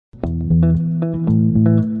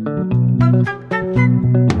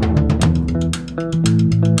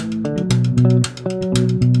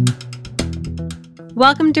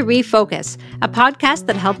Welcome to Refocus, a podcast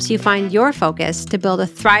that helps you find your focus to build a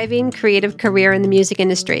thriving creative career in the music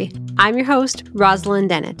industry. I'm your host, Rosalind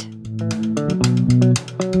Dennett.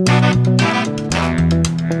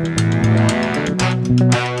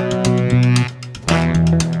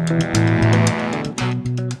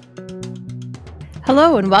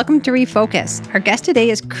 Hello and welcome to Refocus. Our guest today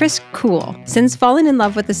is Coole. Since falling in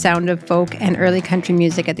love with the sound of folk and early country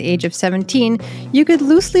music at the age of 17, you could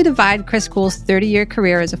loosely divide Coole's 30-year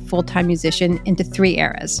career as a full-time musician into 3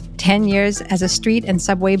 eras. 10 years as a street and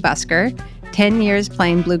subway busker, 10 years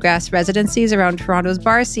playing bluegrass residencies around Toronto's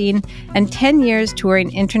bar scene, and 10 years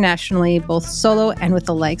touring internationally, both solo and with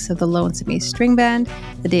the likes of the Lonesome East String Band,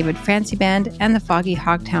 the David Francie Band, and the Foggy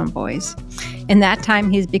Hogtown Boys. In that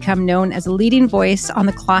time, he's become known as a leading voice on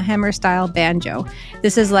the clawhammer-style banjo.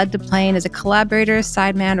 This has led to playing as a collaborator,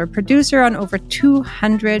 sideman, or producer on over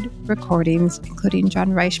 200 recordings, including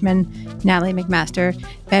John Reichman, Natalie McMaster,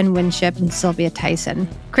 Ben Winship, and Sylvia Tyson.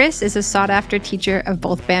 Chris is a sought-after teacher of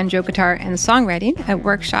both banjo, guitar, and songwriting at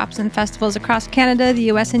workshops and festivals across Canada, the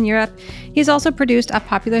US, and Europe. He's also produced a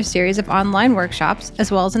popular series of online workshops,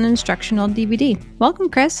 as well as an instructional DVD. Welcome,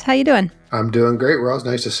 Chris. How you doing? I'm doing great, Roz.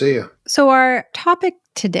 Nice to see you. So our topic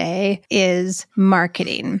today is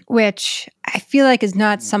marketing, which I feel like is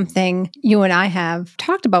not something you and I have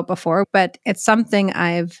talked about before, but it's something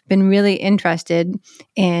I've been really interested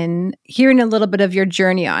in hearing a little bit of your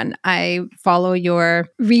journey on. I follow your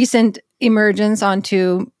recent emergence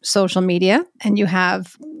onto social media, and you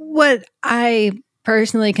have what I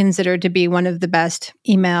personally consider to be one of the best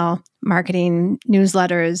email marketing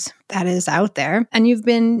newsletters that is out there. And you've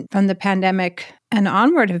been, from the pandemic and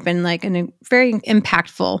onward, have been like a very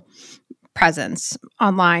impactful presence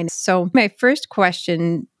online. So my first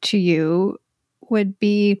question to you would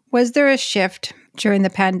be, was there a shift during the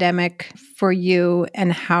pandemic for you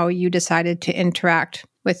and how you decided to interact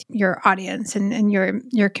with your audience and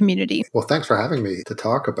your community? Well, thanks for having me to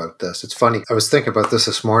talk about this. It's funny. I was thinking about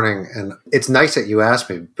this morning, and it's nice that you asked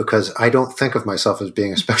me because I don't think of myself as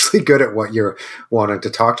being especially good at what you're wanting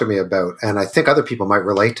to talk to me about. And I think other people might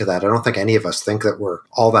relate to that. I don't think any of us think that we're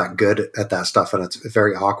all that good at that stuff. And it's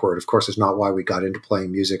very awkward. Of course, it's not why we got into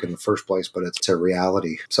playing music in the first place, but it's a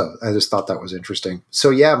reality. So I just thought that was interesting.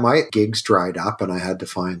 So yeah, my gigs dried up and I had to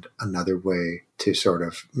find another way to sort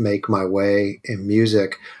of make my way in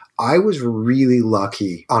music. I was really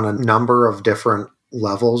lucky on a number of different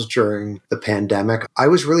levels during the pandemic. I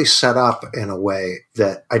was really set up in a way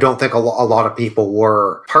that I don't think a lot of people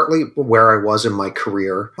were, partly where I was in my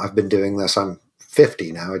career. I've been doing this. I'm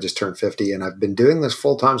 50 now. I just turned 50 and I've been doing this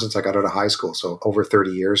full time since I got out of high school. So over 30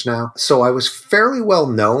 years now. So I was fairly well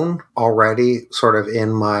known already sort of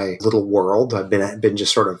in my little world. I've been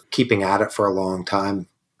just sort of keeping at it for a long time.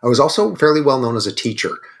 I was also fairly well known as a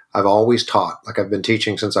teacher. I've always taught. Like I've been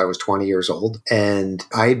teaching since I was 20 years old. And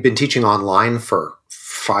I'd been teaching online for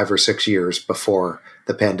 5 or 6 years before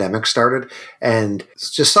the pandemic started. And it's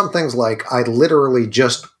just some things like I literally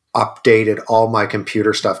just updated all my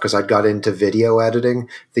computer stuff because I'd got into video editing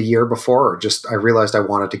the year before, or just I realized I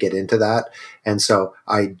wanted to get into that. And so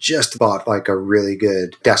I just bought like a really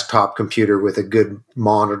good desktop computer with a good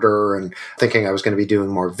monitor and thinking I was going to be doing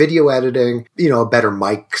more video editing, a better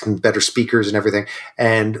mic and better speakers and everything.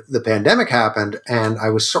 And the pandemic happened and I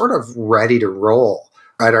was sort of ready to roll.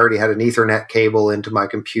 I'd already had an Ethernet cable into my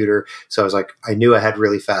computer. So I was like, I knew I had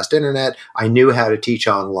really fast internet. I knew how to teach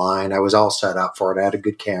online. I was all set up for it. I had a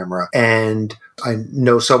good camera. And I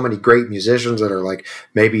know so many great musicians that are like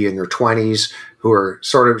maybe in their 20s who are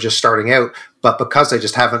sort of just starting out. But because they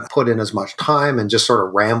just haven't put in as much time and just sort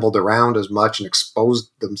of rambled around as much and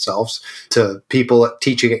exposed themselves to people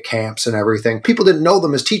teaching at camps and everything, people didn't know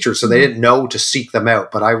them as teachers, so they didn't know to seek them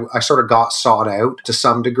out. But I sort of got sought out to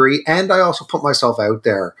some degree. And I also put myself out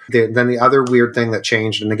there. Then the other weird thing that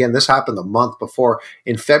changed, and again, this happened a month before,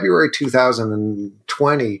 in February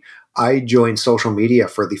 2020, I joined social media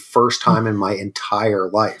for the first time in my entire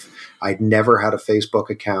life. I'd never had a Facebook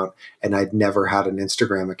account and I'd never had an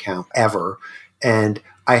Instagram account ever. And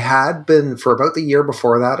I had been, for about the year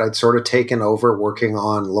before that, I'd sort of taken over working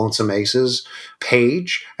on Lonesome Ace's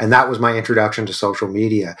page. And that was my introduction to social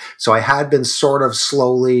media. So I had been sort of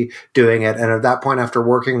slowly doing it. And at that point, after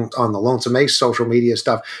working on the Lonesome Ace social media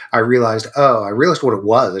stuff, I realized what it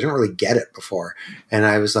was. I didn't really get it before. And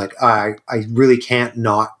I was like, I really can't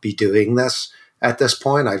not be doing this. At this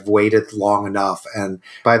point, I've waited long enough. And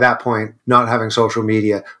by that point, not having social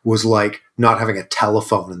media was like not having a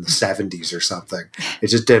telephone in the 70s or something. It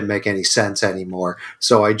just didn't make any sense anymore.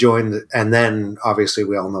 So I joined, and then obviously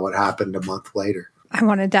we all know what happened a month later. I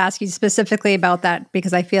wanted to ask you specifically about that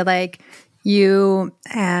because I feel like You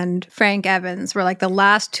and Frank Evans were like the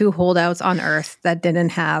last two holdouts on Earth that didn't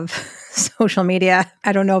have social media.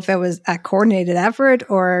 I don't know if it was a coordinated effort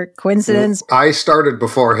or coincidence. Well, I started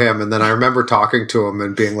before him, and then I remember talking to him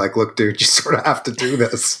and being like, look, dude, you sort of have to do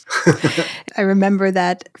this. I remember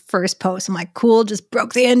that first post. I'm like, Coole just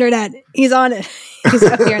broke the internet. He's on it. He's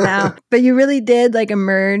out here now. But you really did like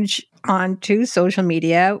emerge onto social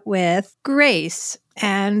media with grace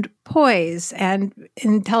and poise and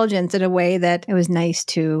intelligence in a way that it was nice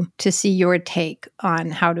to see your take on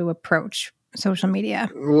how to approach social media.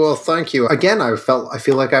 Well, thank you. Again, I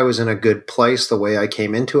feel like I was in a good place the way I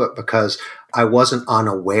came into it because I wasn't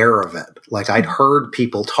unaware of it. Like I'd heard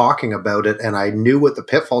people talking about it and I knew what the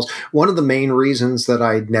pitfalls. One of the main reasons that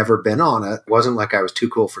I'd never been on it wasn't like I was too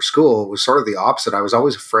cool for school. It was sort of the opposite. I was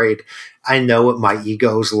always afraid. I know what my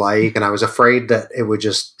ego's like, and I was afraid that it would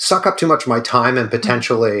just suck up too much of my time and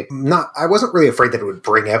potentially I wasn't really afraid that it would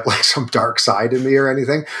bring out like some dark side in me or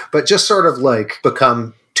anything, but just sort of like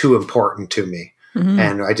become too important to me. Mm-hmm.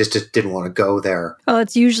 And I just didn't want to go there. Well,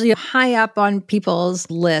 it's usually high up on people's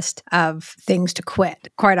list of things to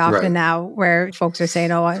quit quite often now, where folks are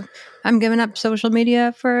saying, oh, I'm giving up social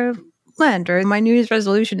media for Lent, or my New Year's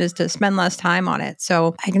resolution is to spend less time on it.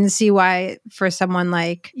 So I can see why for someone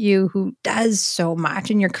like you who does so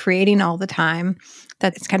much and you're creating all the time,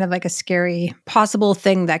 that it's kind of like a scary possible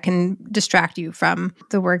thing that can distract you from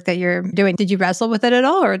the work that you're doing. Did you wrestle with it at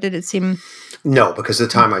all, or did it seem... No, because the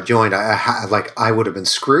time I joined, I would have been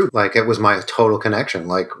screwed. Like it was my total connection.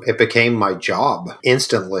 Like it became my job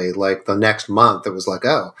instantly. Like the next month, it was like,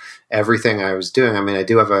 oh, everything I was doing. I mean, I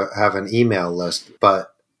do have an email list,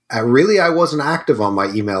 but I wasn't active on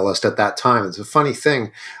my email list at that time. It's a funny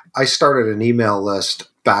thing. I started an email list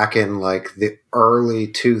back in like the early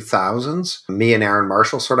 2000s. Me and Aaron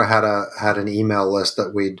Marshall sort of had an email list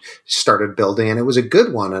that we'd started building, and it was a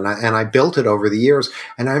good one. And I built it over the years.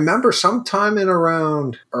 And I remember sometime in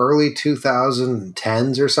around early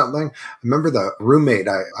 2010s or something, I remember the roommate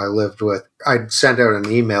I lived with, I'd sent out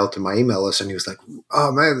an email to my email list, and he was like,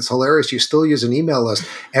 oh man, it's hilarious. You still use an email list.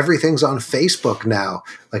 Everything's on Facebook now.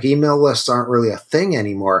 Like email lists aren't really a thing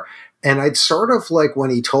anymore. And I'd sort of like, when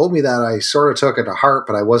he told me that, I sort of took it to heart,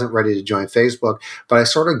 but I wasn't ready to join Facebook. But I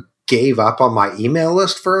sort of gave up on my email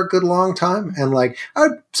list for a good long time. And like,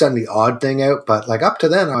 I'd send the odd thing out, but like up to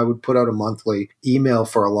then I would put out a monthly email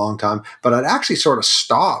for a long time, but I'd actually sort of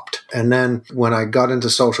stopped. And then when I got into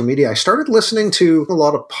social media, I started listening to a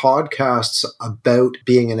lot of podcasts about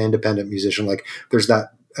being an independent musician. Like there's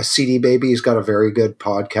that a CD Baby's got a very good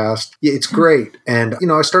podcast. It's great. And,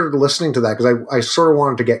 I started listening to that because I sort of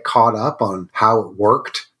wanted to get caught up on how it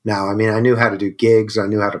worked. Now, I mean, I knew how to do gigs. I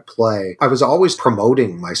knew how to play. I was always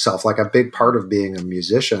promoting myself. Like a big part of being a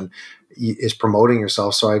musician is promoting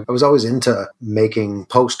yourself. So I was always into making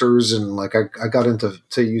posters, and like I got into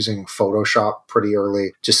using Photoshop pretty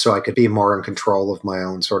early just so I could be more in control of my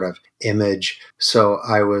own sort of image. So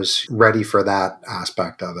I was ready for that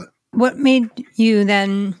aspect of it. What made you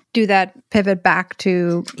then do that pivot back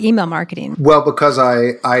to email marketing? Well, because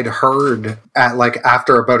I'd heard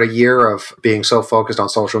after about a year of being so focused on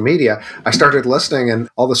social media, I started listening, and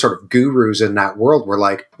all the sort of gurus in that world were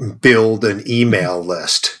like, build an email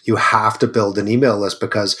list. You have to build an email list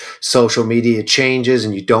because social media changes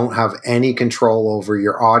and you don't have any control over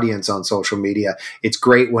your audience on social media. It's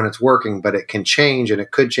great when it's working, but it can change, and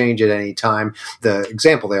it could change at any time. The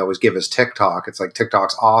example they always give is TikTok. It's like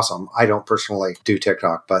TikTok's awesome. I don't personally do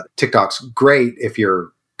TikTok, but TikTok's great if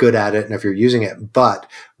you're good at it and if you're using it. But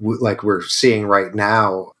like we're seeing right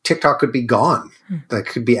now, TikTok could be gone. That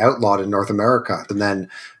could be outlawed in North America. And then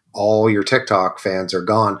all your TikTok fans are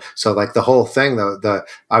gone. So like the whole thing,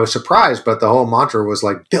 I was surprised, but the whole mantra was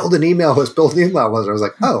like, build an email list, build an email list. I was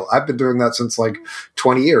like, oh, I've been doing that since like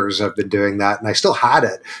 20 years. I've been doing that, and I still had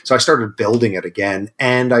it. So I started building it again,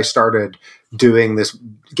 and I started doing this,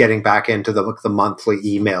 getting back into the monthly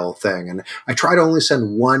email thing. And I try to only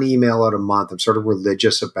send one email out a month. I'm sort of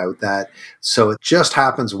religious about that. So it just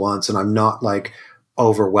happens once, and I'm not like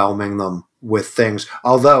overwhelming them with things.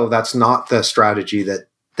 Although that's not the strategy that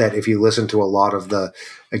if you listen to a lot of the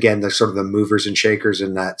sort of the movers and shakers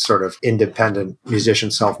in that sort of independent musician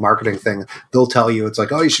self-marketing thing, they'll tell you it's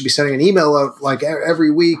like, oh, you should be sending an email out like every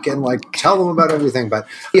week and like tell them about everything. But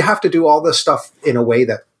you have to do all this stuff in a way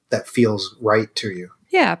that feels right to you.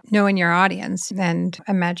 Yeah, knowing your audience and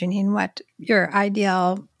imagining what your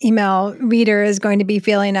ideal email reader is going to be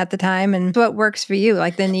feeling at the time and what works for you.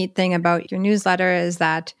 Like the neat thing about your newsletter is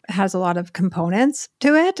that it has a lot of components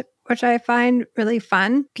to it, which I find really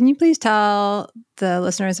fun. Can you please tell the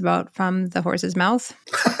listeners about From the Horse's Mouth?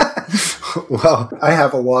 Well, I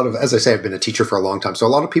have a lot of, as I say, I've been a teacher for a long time. So a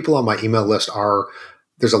lot of people on my email list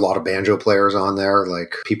there's a lot of banjo players on there,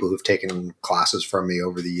 like people who've taken classes from me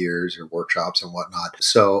over the years or workshops and whatnot.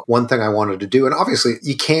 So one thing I wanted to do, and obviously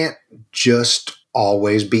you can't just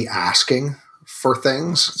always be asking for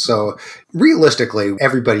things. So realistically,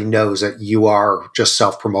 everybody knows that you are just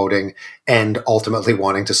self-promoting and ultimately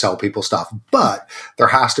wanting to sell people stuff. But there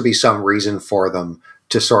has to be some reason for them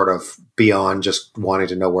to sort of beyond just wanting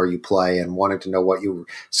to know where you play and wanting to know what you're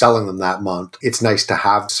selling them that month. It's nice to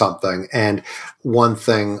have something. And one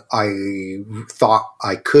thing I thought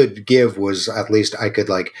I could give was at least I could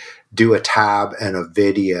like do a tab and a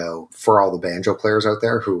video for all the banjo players out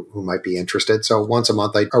there who might be interested. So once a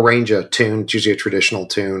month, I arrange a tune, it's usually a traditional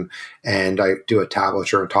tune, and I do a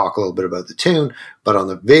tablature and talk a little bit about the tune. But on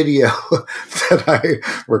the video that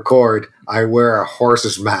I record, I wear a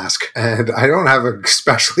horse's mask, and I don't have a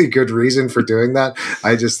especially good reason for doing that.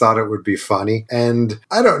 I just thought it would be funny. And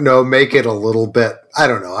I don't know, make it a little bit, I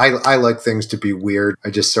don't know. I like things to be weird.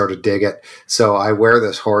 I just sort of dig it. So I wear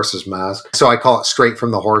this horse's mask. So I call it Straight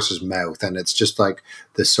from the Horse's Mouth. And it's just like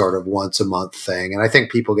this sort of once a month thing. And I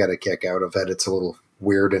think people get a kick out of it. It's a little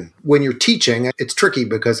weird. And when you're teaching, it's tricky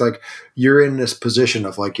because like you're in this position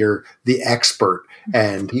of like you're the expert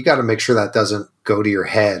and you got to make sure that doesn't go to your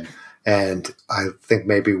head. And I think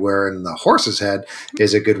maybe wearing the horse's head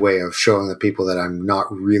is a good way of showing the people that I'm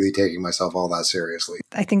not really taking myself all that seriously.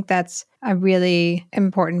 I think that's a really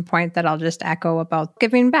important point that I'll just echo about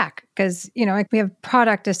giving back. Because, you know, like we have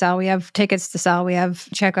product to sell, we have tickets to sell, we have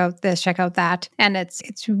check out this, check out that. And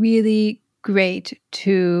it's really great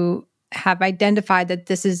to have identified that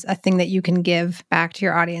this is a thing that you can give back to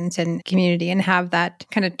your audience and community and have that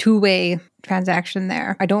kind of two-way transaction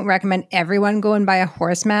there. I don't recommend everyone go and buy a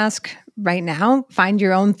horse mask right now. Find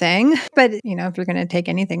your own thing. But, you know, if you're going to take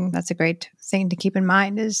anything, that's a great thing to keep in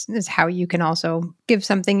mind is how you can also give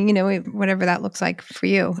something, you know, whatever that looks like for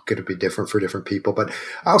you. Could it be different for different people? But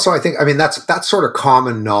also, I think, I mean, that's sort of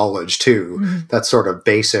common knowledge too. Mm-hmm. That's sort of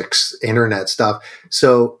basics, internet stuff.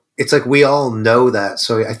 So it's like we all know that.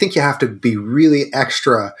 So I think you have to be really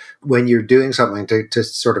extra when you're doing something to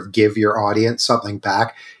sort of give your audience something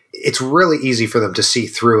back. It's really easy for them to see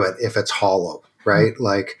through it if it's hollow, right? Mm-hmm.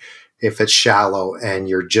 Like if it's shallow and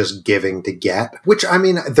you're just giving to get, which I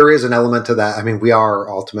mean, there is an element to that. I mean, we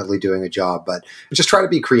are ultimately doing a job, but just try to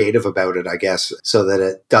be creative about it, I guess, so that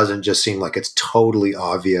it doesn't just seem like it's totally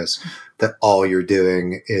obvious that all you're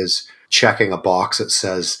doing is checking a box that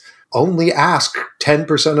says, only ask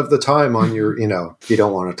 10% of the time on your, you know, you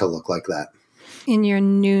don't want it to look like that. In your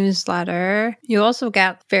newsletter, you also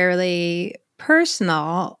get fairly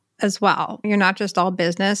personal as well. You're not just all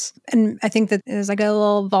business. And I think that there's like a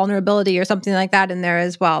little vulnerability or something like that in there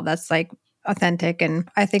as well. That's like authentic. And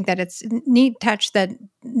I think that it's a neat touch that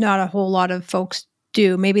not a whole lot of folks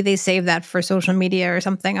do. Maybe they save that for social media or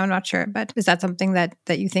something. I'm not sure. But is that something that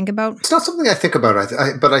you think about? It's not something I think about.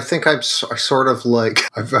 But I think I sort of like,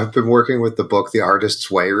 I've been working with the book, The Artist's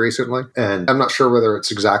Way recently. And I'm not sure whether it's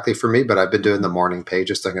exactly for me, but I've been doing the morning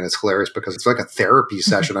pages thing. And it's hilarious because it's like a therapy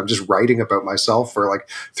session. I'm just writing about myself for like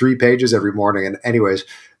 3 pages every morning. And anyways,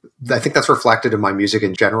 I think that's reflected in my music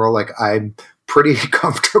in general. Like I'm pretty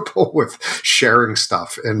comfortable with sharing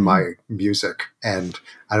stuff in my music. And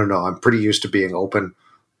I don't know, I'm pretty used to being open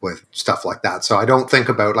with stuff like that. So I don't think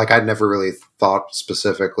about, like, I'd never really thought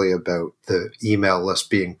specifically about the email list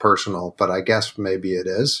being personal, but I guess maybe it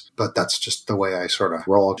is. But that's just the way I sort of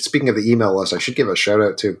roll. Speaking of the email list, I should give a shout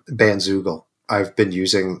out to Banjoist. I've been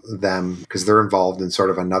using them because they're involved in sort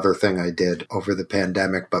of another thing I did over the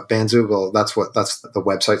pandemic. But Banjoist, that's the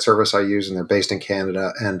website service I use, and they're based in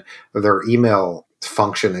Canada. And their email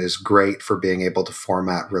function is great for being able to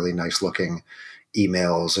format really nice looking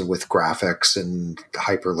emails and with graphics and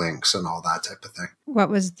hyperlinks and all that type of thing. What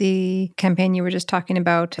was the campaign you were just talking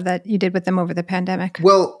about that you did with them over the pandemic?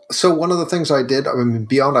 Well, so one of the things I did, I mean,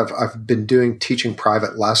 beyond I've been teaching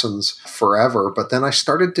private lessons forever, but then I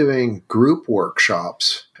started doing group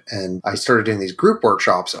workshops. And I started doing these group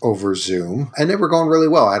workshops over Zoom, and they were going really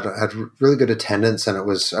well. I had really good attendance, and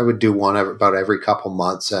I would do one about every couple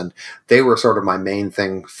months, and they were sort of my main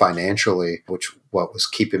thing financially, what was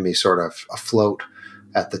keeping me sort of afloat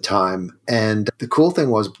at the time. And the cool thing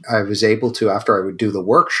was I was able to, after I would do the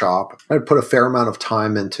workshop, I'd put a fair amount of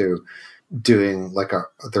time into doing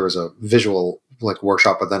there was a visual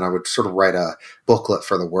workshop, but then I would sort of write a booklet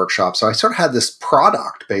for the workshop. So I sort of had this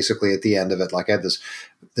product basically at the end of it. Like I had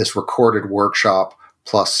this recorded workshop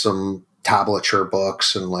plus some tablature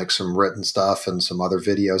books and like some written stuff and some other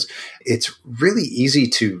videos. It's really easy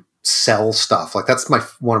to sell stuff. Like that's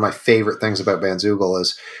one of my favorite things about Banjoist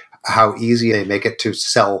is how easy they make it to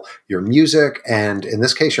sell your music, and in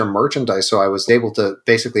this case, your merchandise. So I was able to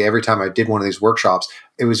basically, every time I did one of these workshops,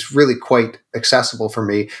 it was really quite accessible for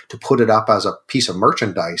me to put it up as a piece of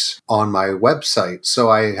merchandise on my website.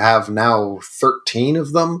 So I have now 13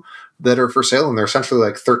 of them that are for sale, and they're essentially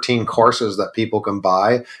like 13 courses that people can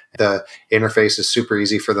buy. The interface is super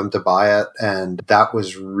easy for them to buy it, and that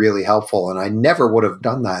was really helpful. And I never would have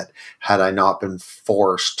done that had I not been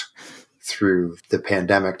forced through the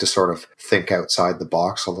pandemic to sort of think outside the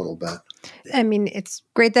box a little bit. I mean, it's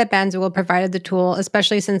great that Banjoist provided the tool,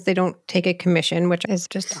 especially since they don't take a commission, which is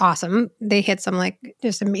just awesome. They hit some like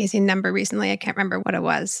just amazing number recently. I can't remember what it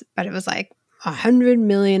was, but it was like 100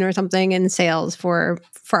 million or something in sales for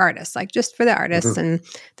artists, like just for the artists, and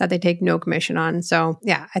that they take no commission on. So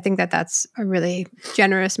yeah, I think that that's a really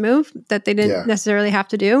generous move that they didn't necessarily have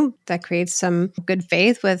to do. That creates some good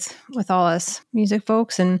faith with all us music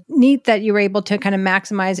folks, and neat that you were able to kind of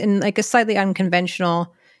maximize in like a slightly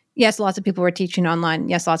unconventional. Yes, lots of people were teaching online.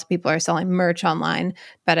 Yes, lots of people are selling merch online.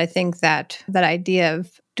 But I think that idea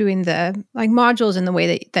of doing the like modules in the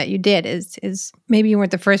way that you did is maybe you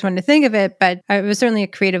weren't the first one to think of it, but it was certainly a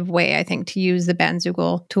creative way, I think, to use the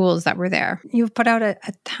Banjoist tools that were there. You've put out a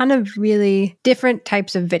ton of really different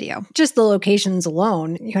types of video. Just the locations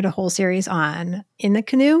alone, you had a whole series on in the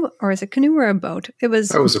canoe, or is it canoe or a boat? That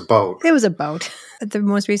was a boat. It was a boat. The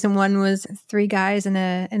most recent one was 3 guys in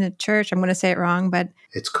a church. I'm going to say it wrong, but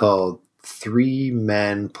it's called 3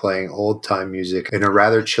 men playing old-time music in a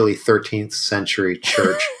rather chilly 13th century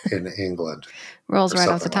church in England. Rolls right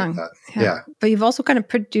off the tongue. Like yeah. But you've also kind of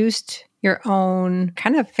produced your own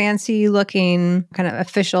kind of fancy looking kind of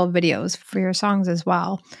official videos for your songs as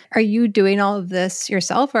well. Are you doing all of this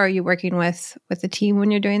yourself, or are you working with a team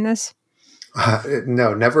when you're doing this?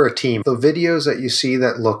 No, never a team. The videos that you see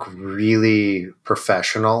that look really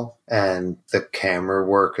professional and the camera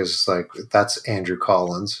work is like, that's Andrew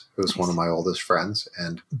Collins, who's one of my oldest friends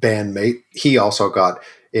and bandmate. He also got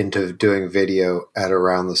into doing video at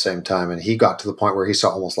around the same time, and he got to the point where he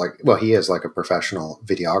saw almost like, well, he is like a professional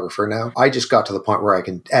videographer now. I just got to the point where I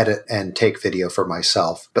can edit and take video for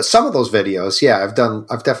myself. But some of those videos,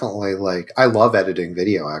 I've definitely like, I love editing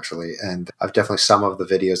video actually, and I've definitely, some of the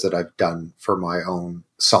videos that I've done for my own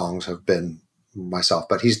songs have been myself,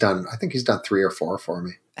 but I think he's done 3 or 4 for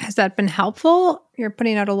me. Has that been helpful? You're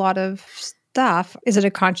putting out a lot of stuff. Is it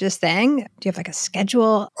a conscious thing? Do you have like a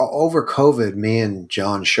schedule? Over COVID, me and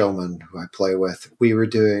John Showman, who I play with, we were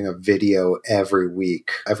doing a video every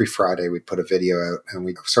week. Every Friday we'd put a video out, and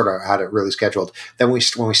we sort of had it really scheduled. Then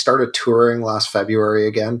when we started touring last February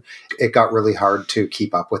again, it got really hard to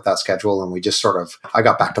keep up with that schedule. And we just I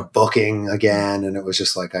got back to booking again, and it was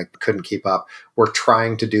just like I couldn't keep up. We're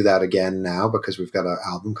trying to do that again now because we've got an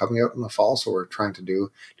album coming out in the fall. So we're trying to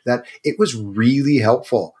do that. It was really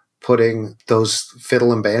helpful putting those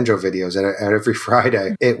fiddle and banjo videos at every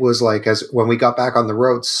Friday. It was like, as when we got back on the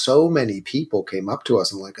road, so many people came up to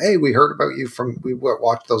us and like, hey, we heard about you we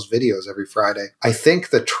watched those videos every Friday. I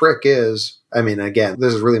think the trick is, I mean, again,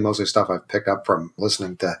 this is really mostly stuff I've picked up from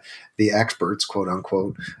listening to the experts, quote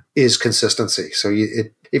unquote, is consistency. So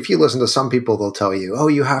if you listen to some people, they'll tell you, oh,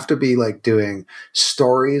 you have to be like doing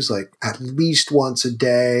stories like at least once a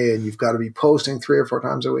day, and you've got to be posting 3 or 4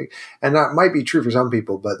 times a week. And that might be true for some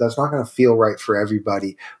people, but that's not going to feel right for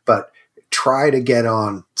everybody. But try to get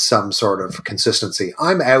on some sort of consistency.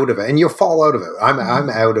 I'm out of it, and you'll fall out of it.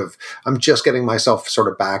 I'm just getting myself sort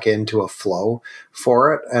of back into a flow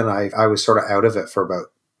for it. And I was sort of out of it for about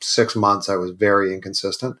 6 months. I was very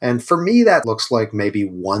inconsistent. And for me, that looks like maybe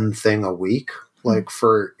one thing a week, like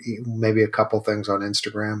for maybe a couple things on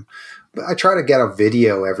Instagram. But I try to get a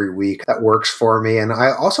video every week that works for me. And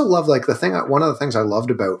I also love one of the things I loved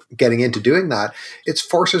about getting into doing that, it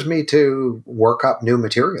forces me to work up new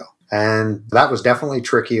material. And that was definitely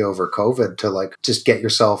tricky over COVID to like just get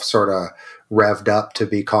yourself sort of revved up to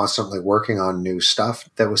be constantly working on new stuff.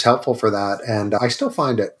 That was helpful for that. And I still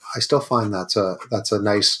find that's a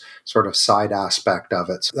nice sort of side aspect of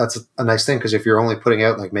it. So that's a nice thing, because if you're only putting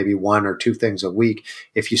out like maybe 1 or 2 things a week,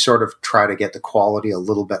 if you sort of try to get the quality a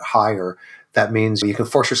little bit higher, that means you can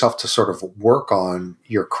force yourself to sort of work on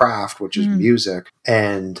your craft, which is music.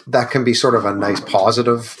 And that can be sort of a nice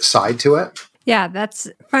positive side to it. Yeah, that's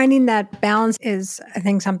finding that balance is, I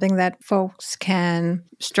think, something that folks can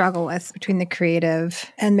struggle with between the creative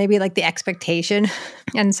and maybe like the expectation.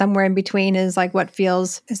 And somewhere in between is like what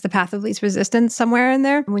feels is the path of least resistance somewhere in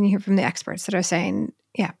there. When you hear from the experts that are saying,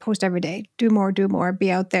 yeah, post every day, do more,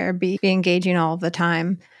 be out there, be engaging all the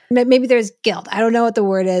time. Maybe there's guilt. I don't know what the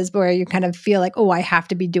word is, where you kind of feel like, oh, I have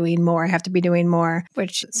to be doing more,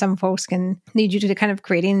 which some folks can lead you to kind of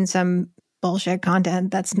creating some bullshit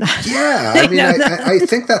content. That's not. Yeah, I mean, I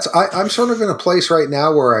think I'm sort of in a place right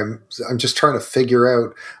now where I'm just trying to figure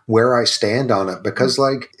out where I stand on it because,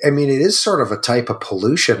 like, I mean, it is sort of a type of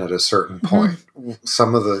pollution at a certain point.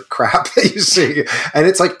 Some of the crap that you see, and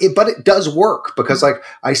it's like, but it does work because, like,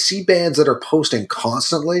 I see bands that are posting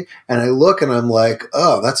constantly, and I look and I'm like,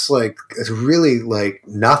 oh, it's really like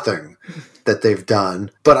nothing that they've done,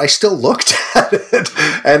 but I still looked at it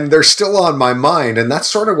and they're still on my mind. And that's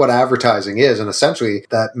sort of what advertising is. And essentially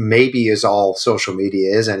that maybe is all social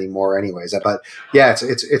media is anymore anyways. But yeah,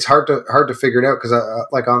 it's hard to figure it out because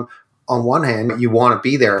like on one hand, you want to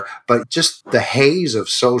be there, but just the haze of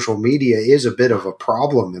social media is a bit of a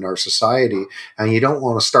problem in our society. And you don't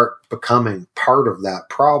want to start becoming part of that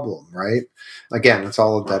problem, right? Again, it's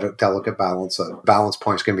all a delicate balance. Balance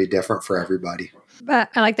points can be different for everybody. But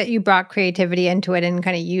I like that you brought creativity into it and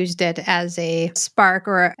kind of used it as a spark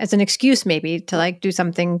or as an excuse maybe to like do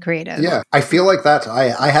something creative. Yeah, I feel like that.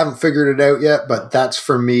 I haven't figured it out yet, but that's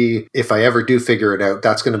for me. If I ever do figure it out,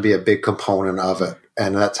 that's going to be a big component of it.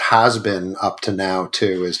 And that has been up to now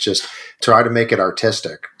too, is just try to make it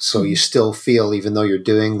artistic. So you still feel, even though you're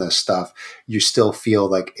doing this stuff, you still feel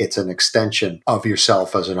like it's an extension of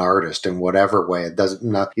yourself as an artist in whatever way. It doesn't,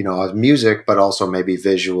 not, as music, but also maybe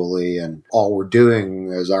visually. And all we're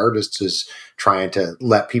doing as artists is trying to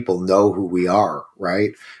let people know who we are,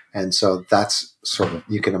 right? And so that's sort of,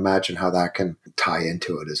 you can imagine how that can tie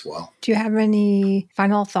into it as well. Do you have any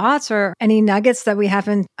final thoughts or any nuggets that we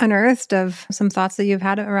haven't unearthed of some thoughts that you've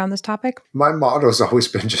had around this topic? My motto has always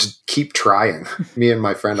been just keep trying. Me and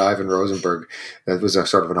my friend Ivan Rosenberg, that was a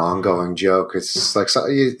sort of an ongoing joke. It's just like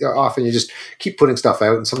often you just keep putting stuff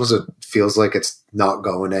out and sometimes it feels like it's not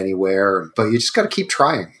going anywhere, but you just got to keep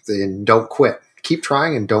trying and don't quit. Keep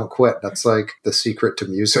trying and don't quit. That's like the secret to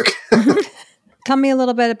music. Tell me a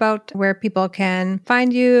little bit about where people can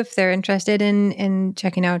find you if they're interested in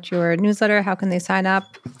checking out your newsletter. How can they sign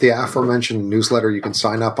up? The aforementioned newsletter, you can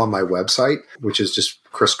sign up on my website, which is just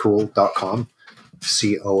chriscoole.com.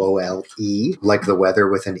 COOLE, like the weather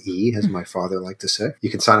with an E, as my father liked to say. You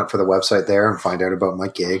can sign up for the website there and find out about my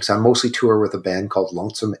gigs. I mostly tour with a band called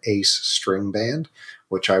Lonesome Ace String Band,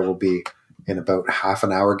 which I will be in about half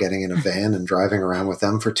an hour getting in a van and driving around with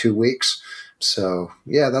them for 2 weeks. So,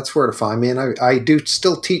 yeah, that's where to find me. And I do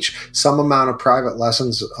still teach some amount of private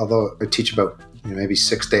lessons, although I teach about maybe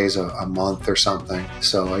 6 days a month or something.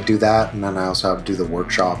 So I do that. And then I also have to do the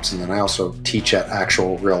workshops. And then I also teach at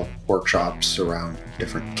actual real workshops around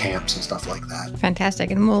different camps and stuff like that.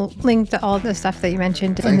 Fantastic. And we'll link to all the stuff that you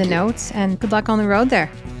mentioned in the notes. And good luck on the road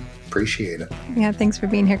there. Appreciate it. Yeah, thanks for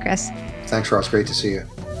being here, Chris. Thanks, Ross. Great to see you.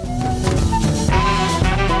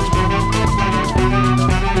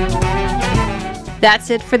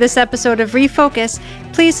 That's it for this episode of Refocus.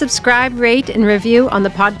 Please subscribe, rate, and review on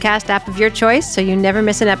the podcast app of your choice so you never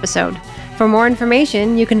miss an episode. For more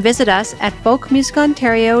information, you can visit us at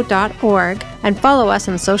folkmusicontario.org and follow us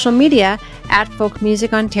on social media at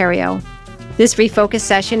folkmusicontario. This Refocus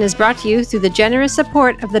session is brought to you through the generous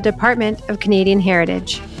support of the Department of Canadian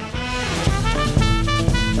Heritage.